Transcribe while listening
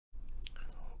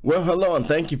Well, hello, and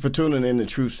thank you for tuning in to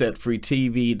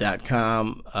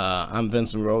TruthSetFreeTV.com. I'm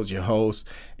Vincent Rhodes, your host,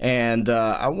 and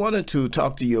I wanted to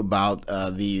talk to you about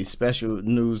the special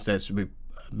news that's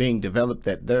being developed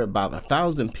that there are about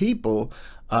 1,000 people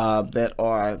that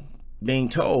are being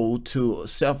told to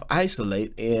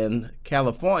self-isolate in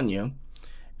California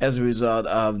as a result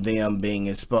of them being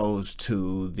exposed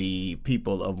to the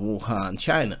people of Wuhan,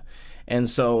 China. And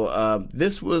so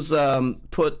this was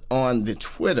put on the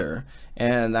Twitter,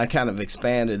 and I kind of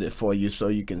expanded it for you so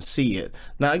you can see it.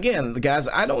 Now, again, guys,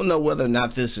 I don't know whether or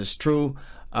not this is true.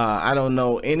 I don't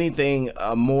know anything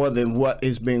more than what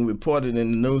is being reported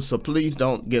in the news, so please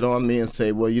don't get on me and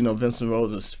say, well, you know, Vincent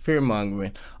Rhodes is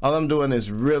fear-mongering. All I'm doing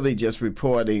is really just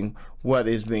reporting what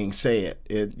is being said.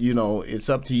 It's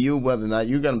up to you whether or not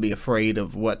you're going to be afraid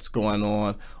of what's going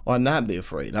on or not be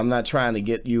afraid. I'm not trying to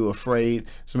get you afraid.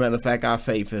 As a matter of fact, our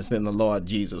faith is in the Lord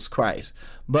Jesus Christ.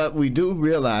 But we do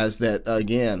realize that,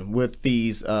 again, with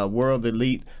these world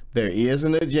elite, there is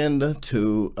an agenda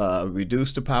to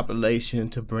reduce the population,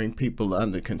 to bring people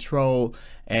under control,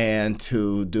 and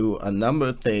to do a number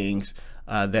of things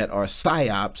that are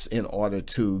psyops in order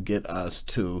to get us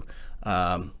to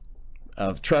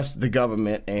trust the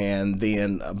government and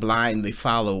then blindly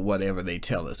follow whatever they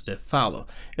tell us to follow.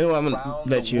 Anyway, I'm going to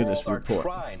let you hear this report.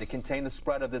 Trying to contain the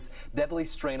spread of this deadly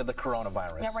strain of the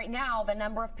coronavirus. Now, right now, the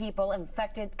number of people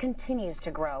infected continues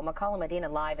to grow. McCullough Medina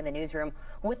live in the newsroom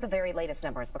with the very latest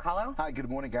numbers. McCullough? Hi, good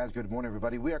morning, guys. Good morning,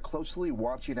 everybody. We are closely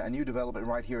watching a new development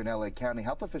right here in L.A. County.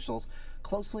 Health officials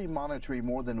closely monitoring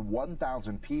more than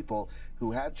 1,000 people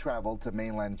who had traveled to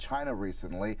mainland China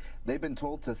recently. They've been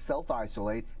told to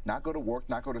self-isolate, not go to work,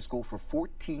 not go to school for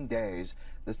 14 days.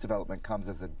 This development comes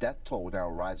as the death toll now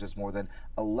rises more than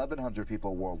 1,100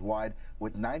 people worldwide,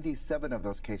 with 97 of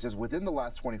those cases within the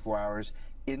last 24 hours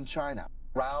in China.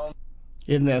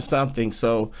 Isn't that something?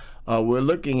 So we're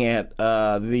looking at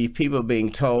the people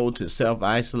being told to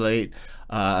self-isolate,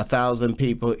 1,000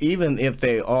 people, even if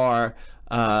they are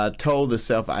told to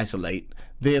self-isolate,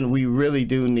 then we really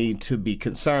do need to be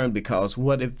concerned, because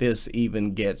what if this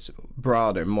even gets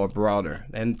more broader?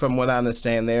 And from what I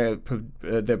understand, they're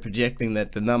projecting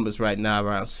that the numbers right now are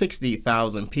around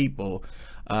 60,000 people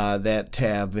that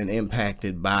have been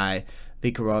impacted by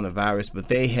the coronavirus, but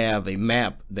they have a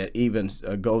map that even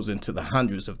goes into the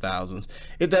hundreds of thousands.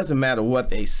 It doesn't matter what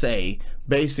they say.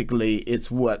 Basically, it's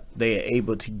what they are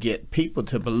able to get people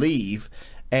to believe.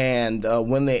 And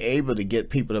when they're able to get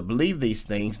people to believe these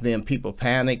things, then people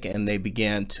panic and they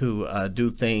begin to do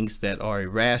things that are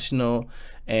irrational.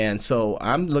 And so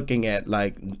I'm looking at,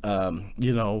 like,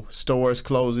 stores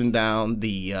closing down,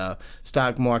 the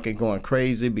stock market going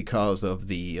crazy because of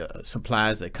the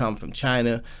supplies that come from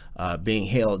China being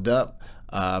held up.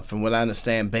 From what I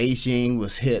understand, Beijing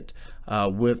was hit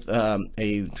with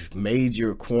a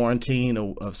major quarantine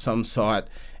of some sort.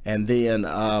 And then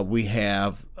we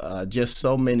have just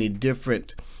so many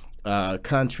different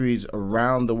countries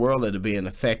around the world that are being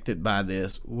affected by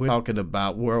this. We're talking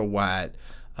about worldwide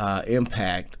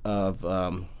impact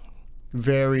of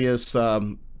various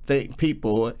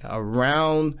people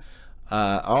around,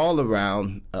 all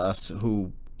around us,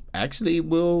 who actually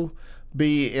will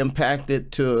be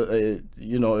impacted to,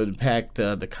 impact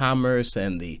the commerce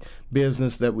and the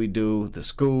business that we do, the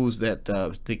schools that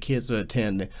the kids are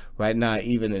attending. Right now,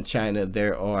 even in China,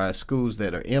 there are schools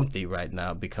that are empty right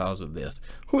now because of this.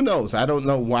 Who knows? I don't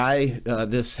know why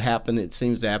this happened. It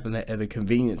seems to happen at a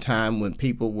convenient time when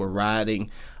people were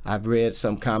riding. I've read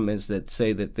some comments that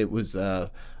say that it was a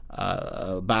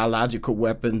biological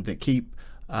weapon to keep,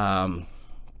 the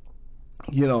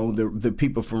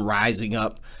people from rising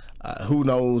up. Who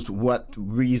knows what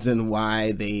reason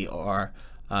why they are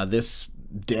this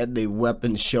deadly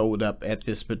weapon showed up at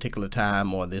this particular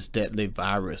time, or this deadly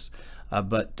virus.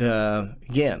 But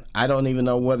again, I don't even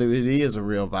know whether it is a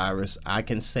real virus. I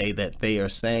can say that they are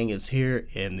saying it's here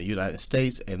in the United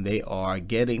States, and they are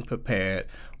getting prepared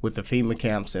with the FEMA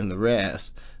camps and the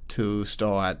rest to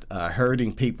start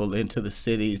herding people into the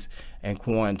cities and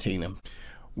quarantine them.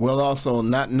 Well, also,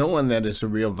 not knowing that it's a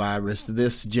real virus,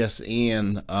 this just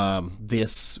in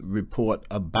this report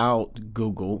about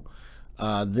Google,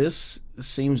 this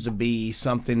seems to be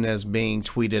something that's being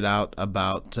tweeted out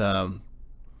about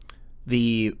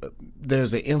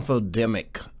there's an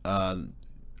infodemic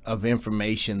of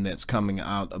information that's coming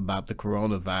out about the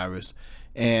coronavirus,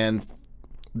 and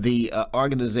the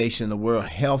organization, the World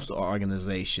Health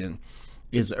Organization,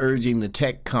 is urging the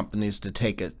tech companies to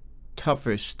take a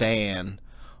tougher stand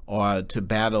or to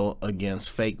battle against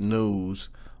fake news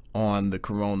on the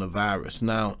coronavirus.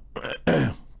 Now,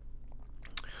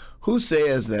 who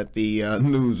says that the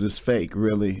news is fake,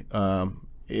 really?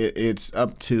 it's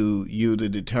up to you to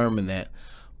determine that.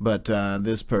 But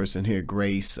this person here,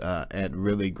 Grace, at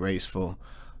Really Graceful,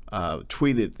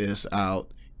 tweeted this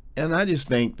out. And I just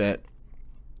think that,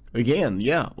 again,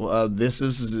 yeah, this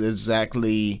is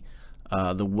exactly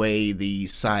the way the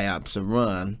PSYOPs are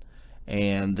run.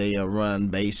 And they are run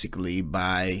basically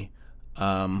by,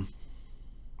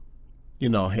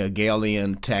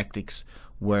 Hegelian tactics,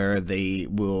 where they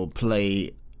will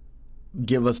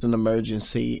give us an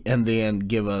emergency and then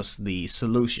give us the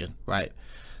solution, right?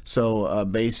 So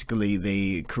basically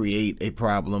they create a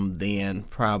problem,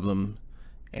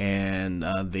 and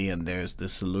then there's the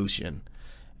solution.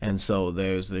 And so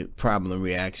there's the problem,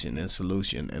 reaction, and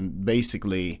solution. And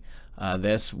basically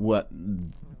that's what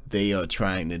they are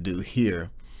trying to do here.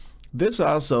 This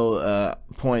also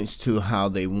points to how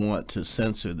they want to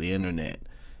censor the internet.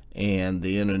 And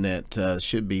the internet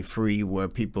should be free, where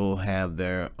people have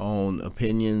their own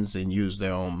opinions and use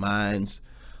their own minds.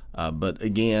 But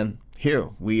again,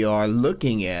 here we are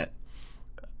looking at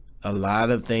a lot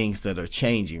of things that are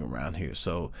changing around here.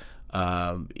 So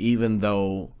even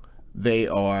though they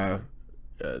are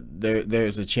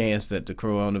there's a chance that the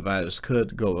coronavirus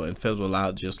could go and fizzle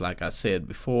out, just like I said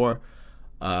before,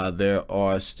 there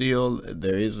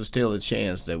is still a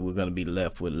chance that we're going to be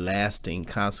left with lasting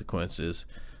consequences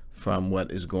from what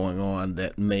is going on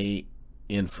that may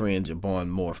infringe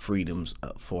upon more freedoms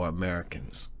for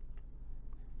Americans.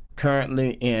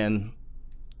 Currently in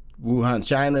Wuhan,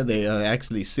 China, they are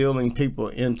actually sealing people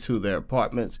into their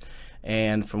apartments.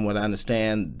 And from what I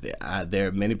understand, there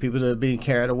are many people that are being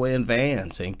carried away in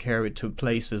vans and carried to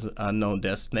places, unknown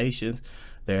destinations.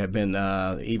 There have been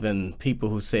even people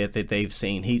who said that they've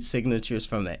seen heat signatures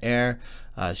from the air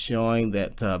showing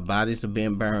that bodies are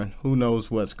being burned. Who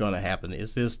knows what's going to happen?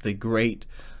 Is this the great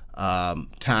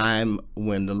time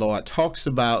when the Lord talks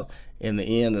about in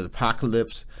the end of the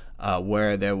apocalypse,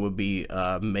 where there will be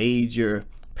major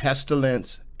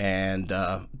pestilence? And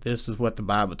this is what the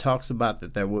Bible talks about,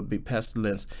 that there would be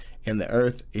pestilence in the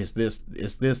earth. Is this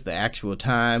the actual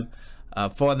time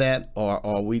for that, or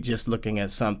are we just looking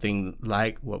at something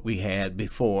like what we had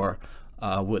before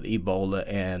with Ebola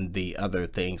and the other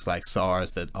things like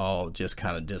SARS that all just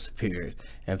kind of disappeared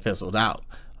and fizzled out?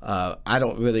 I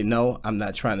don't really know. I'm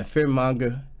not trying to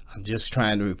fearmonger. I'm just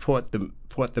trying to report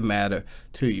the matter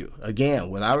to you. Again,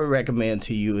 what I would recommend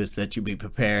to you is that you be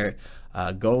prepared.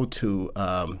 Go to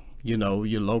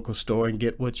your local store and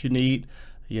get what you need,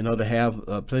 to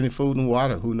have plenty of food and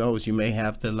water. Who knows, you may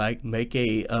have to make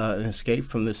an escape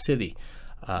from the city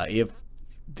if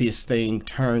this thing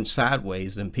turns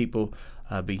sideways and people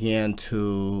begin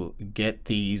to get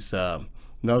these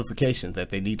notifications that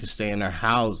they need to stay in their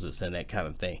houses and that kind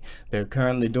of thing. They're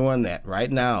currently doing that right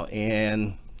now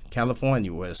in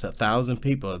California, where it's 1,000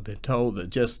 people have been told to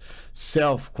just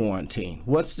self-quarantine.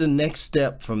 What's the next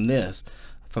step from this,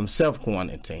 from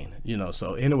self-quarantine?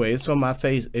 So anyway, it's on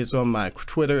my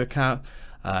Twitter account.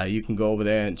 You can go over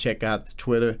there and check out the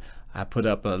Twitter. I put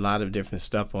up a lot of different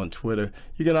stuff on Twitter.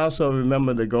 You can also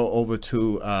remember to go over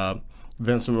to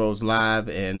Vincent Rhodes Live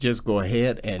and just go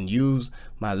ahead and use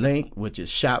my link, which is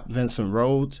Shop Vincent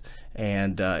Rhodes.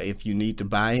 And if you need to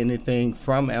buy anything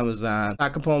from Amazon,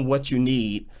 knock upon what you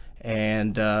need,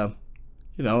 and and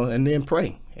then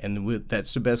pray. And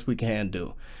that's the best we can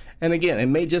do. And again, it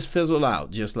may just fizzle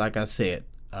out, just like I said,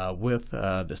 with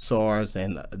the SARS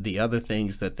and the other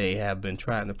things that they have been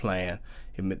trying to plan.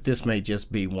 This may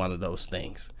just be one of those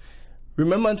things.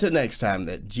 Remember until next time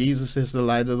that Jesus is the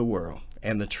light of the world,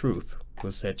 and the truth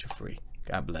will set you free.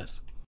 God bless.